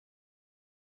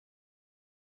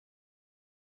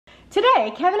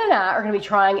Today, Kevin and I are going to be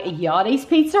trying Yachty's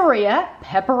Pizzeria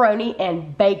pepperoni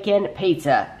and bacon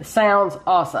pizza. Sounds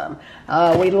awesome.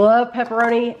 We love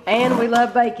pepperoni and we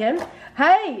love bacon.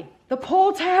 Hey, the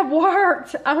pull tab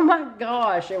worked. Oh my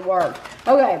gosh, it worked.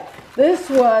 Okay, this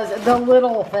was the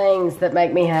little things that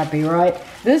make me happy, right?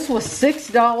 This was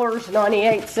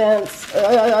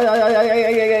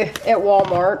 $6.98 at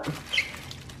Walmart.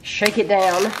 Shake it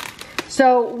down.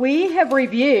 So we have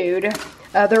reviewed,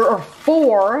 there are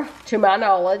 4, to my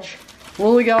knowledge,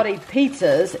 Little Yachty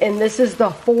pizzas, and this is the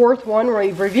 4th one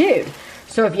we've reviewed.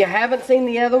 So if you haven't seen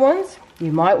the other ones,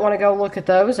 you might want to go look at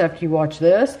those after you watch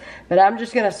this. But I'm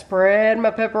just going to spread my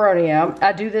pepperoni out.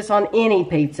 I do this on any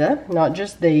pizza, not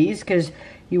just these, because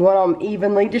you want them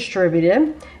evenly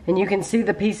distributed. And you can see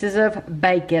the pieces of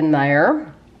bacon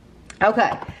there.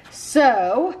 Okay,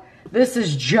 so this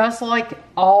is just like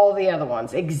all the other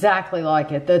ones, exactly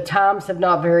like it. The times have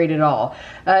not varied at all.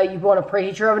 You want to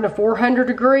preheat your oven to 400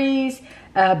 degrees,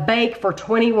 bake for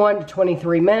 21 to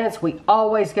 23 minutes. We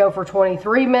always go for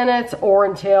 23 minutes or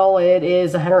until it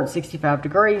is 165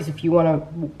 degrees if you want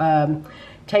to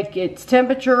take its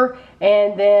temperature.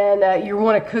 And then you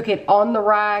want to cook it on the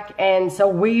rack. And so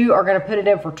we are going to put it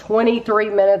in for 23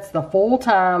 minutes the full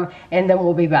time, and then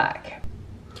we'll be back.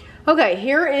 Okay,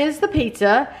 here is the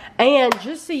pizza, and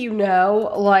just so you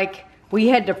know, like, we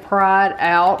had to pry it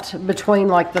out between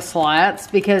like the slats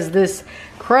because this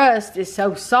crust is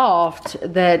so soft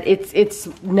that it's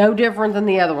no different than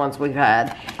the other ones we've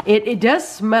had. It does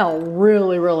smell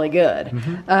really, really good.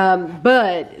 Mm-hmm.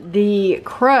 But the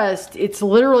crust, it's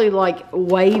literally like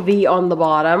wavy on the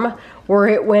bottom where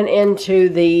it went into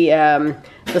the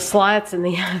slats in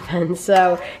the oven.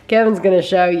 So Kevin's gonna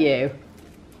show you.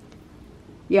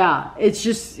 Yeah, it's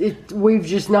just, we're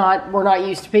not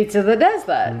used to pizza that does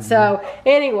that. Mm-hmm. So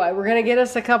anyway, we're gonna get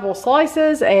us a couple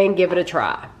slices and give it a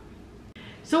try.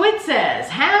 So it says,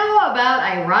 how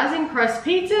about a rising crust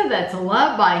pizza that's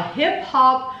loved by hip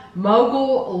hop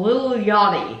mogul Little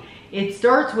Yachty? It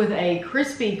starts with a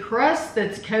crispy crust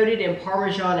that's coated in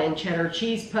Parmesan and cheddar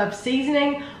cheese puff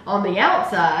seasoning on the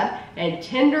outside and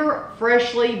tender,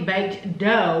 freshly baked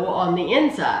dough on the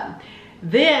inside.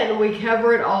 Then we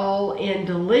cover it all in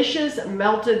delicious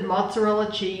melted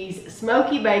mozzarella cheese,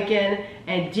 smoky bacon,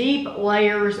 and deep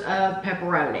layers of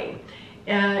pepperoni.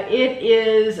 It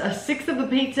is a 1/6 of the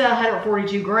pizza,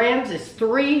 142 grams. It's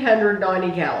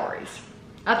 390 calories.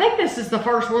 I think this is the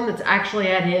first one that's actually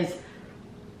had his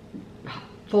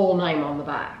full name on the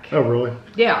back. Oh, really?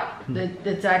 Yeah,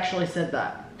 that's actually said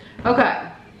that. Okay.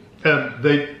 And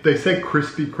they say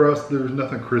crispy crust. There's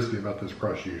nothing crispy about this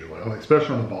crust usually,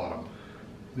 especially on the bottom.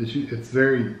 It's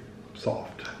very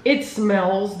soft. It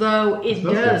smells, though. It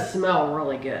does smell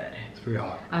really good. It's very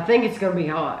hot. I think it's going to be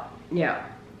hot. Yeah.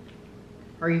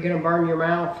 Are you going to burn your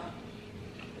mouth?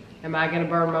 Am I going to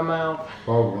burn my mouth?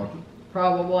 Probably.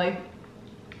 Probably.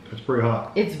 It's pretty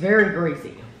hot. It's very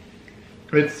greasy.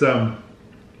 It's,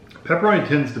 pepperoni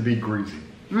tends to be greasy.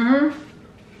 Mm-hmm.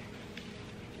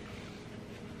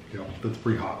 Yeah, that's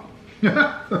pretty hot.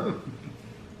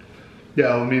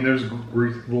 Yeah, I mean, there's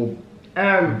grease, little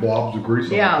blobs of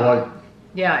grease on the plate.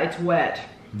 Yeah, it's wet.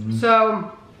 Mm-hmm. So,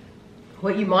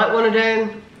 what you might want to do,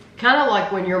 kind of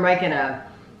like when you're making a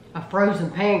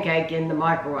frozen pancake in the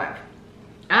microwave.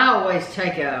 I always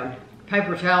take a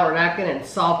paper towel or napkin and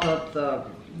sop up the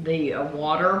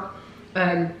water.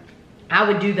 I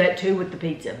would do that too with the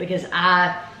pizza because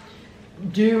I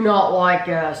do not like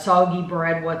soggy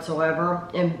bread whatsoever,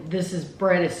 and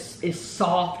bread is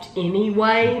soft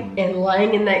anyway, mm-hmm. and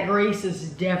laying in that grease is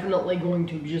definitely going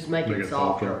to just make it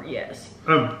softer. Yes.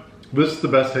 This is the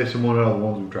best tasting one out of the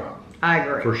ones we've tried. I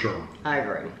agree. For sure. I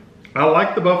agree. I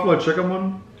like the buffalo chicken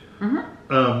one.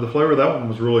 Mm-hmm. The flavor of that one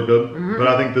was really good, mm-hmm. but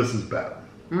I think this is better.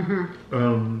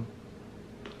 Mm-hmm.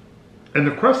 And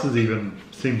the crust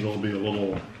seems to be a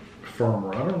little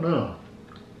firmer. I don't know.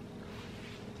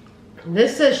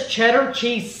 This says cheddar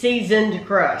cheese seasoned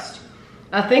crust.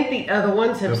 I think the other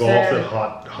ones have said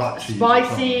hot cheese,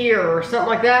 spicy or something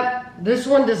like that. This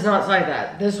one does not say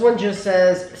that. This one just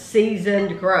says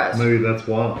seasoned crust. Maybe that's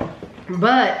why.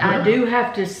 But yeah. I do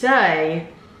have to say,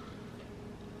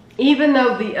 even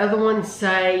though the other ones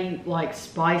say like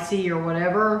spicy or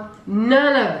whatever,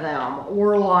 none of them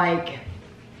were like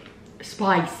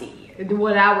spicy,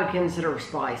 what I would consider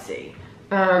spicy.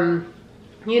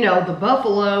 You know, the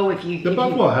buffalo,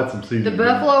 buffalo had some seasoning. The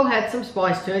buffalo had some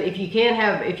spice to it. If you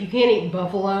can't eat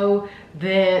buffalo,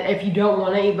 then if you don't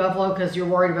want to eat buffalo because you're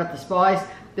worried about the spice,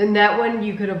 then that one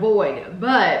you could avoid.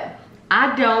 But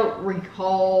I don't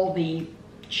recall the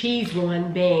cheese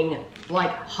one being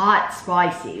like hot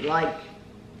spicy. Like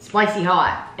spicy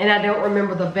hot. And I don't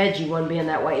remember the veggie one being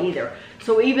that way either.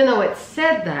 So even though it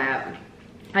said that,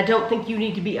 I don't think you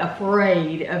need to be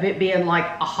afraid of it being like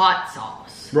a hot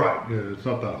sauce. Right, yeah, it's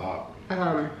not that hot.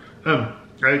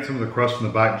 I ate some of the crust in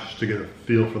the back just to get a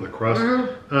feel for the crust.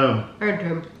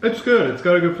 It's good. It's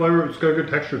got a good flavor. It's got a good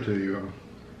texture to you.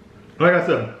 Like I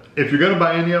said, if you're going to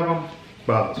buy any of them,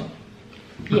 buy this one.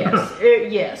 Yes,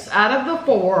 yes. Out of the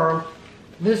 4,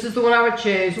 this is the one I would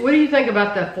choose. What do you think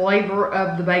about the flavor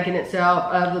of the bacon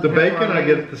itself? Of the bacon, I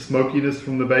get the smokiness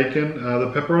from the bacon.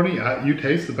 The pepperoni, you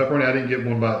taste the pepperoni. I didn't get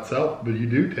one by itself, but you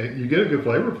get a good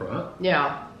flavor from it.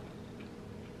 Yeah.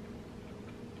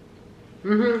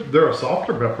 They're a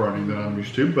softer pepperoni than I'm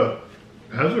used to, but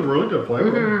it has a really good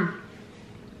flavor.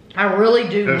 I really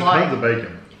do There's like. tons of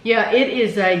bacon. Yeah, it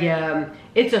is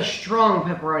it's a strong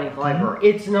pepperoni flavor.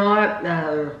 It's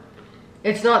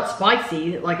not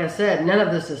spicy, like I said. None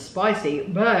of this is spicy,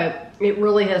 but it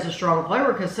really has a strong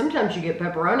flavor because sometimes you get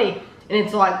pepperoni and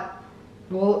it's like,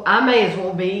 well, I may as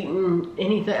well be eating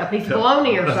anything, a piece of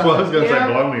bologna or something. That's what I was going to say,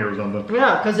 bologna or something.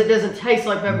 Yeah, because it doesn't taste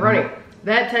like pepperoni.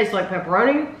 That tastes like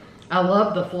pepperoni. I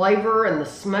love the flavor and the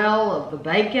smell of the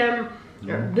bacon.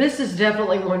 This is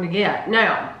definitely one to get.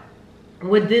 Now,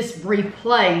 would this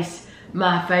replace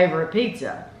my favorite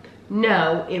pizza?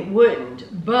 No, it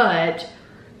wouldn't. But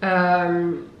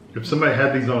if somebody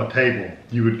had these on a table,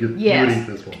 you would get. Yes, you would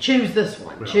eat this one. Choose this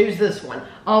one. Yeah. Choose this one.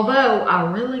 Although I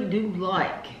really do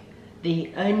like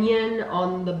the onion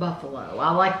on the buffalo.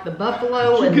 I like the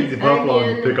buffalo and the buffalo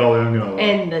onion and pick all the onion off.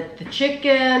 And the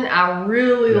chicken. I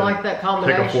really like that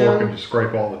combination. Take a fork and just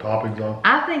scrape all the toppings off.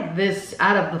 I think this,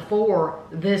 out of the 4,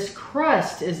 this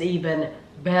crust is even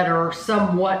better,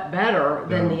 somewhat better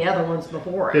than the other ones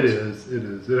before it. It is.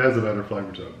 It has a better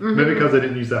flavor to it. Maybe because they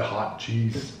didn't use that hot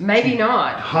cheese. Maybe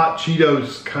not. Hot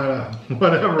Cheetos kind of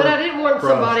whatever. But I didn't want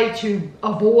somebody to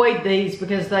avoid these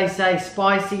because they say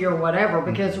spicy or whatever,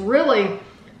 because really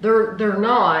they're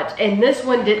not. And this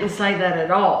one didn't say that at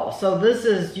all. So this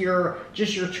is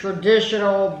just your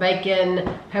traditional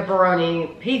bacon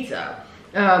pepperoni pizza.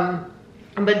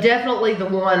 But definitely the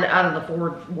one out of the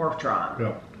 4 worth trying.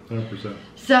 Yeah. 100%.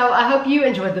 So I hope you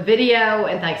enjoyed the video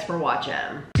and thanks for watching.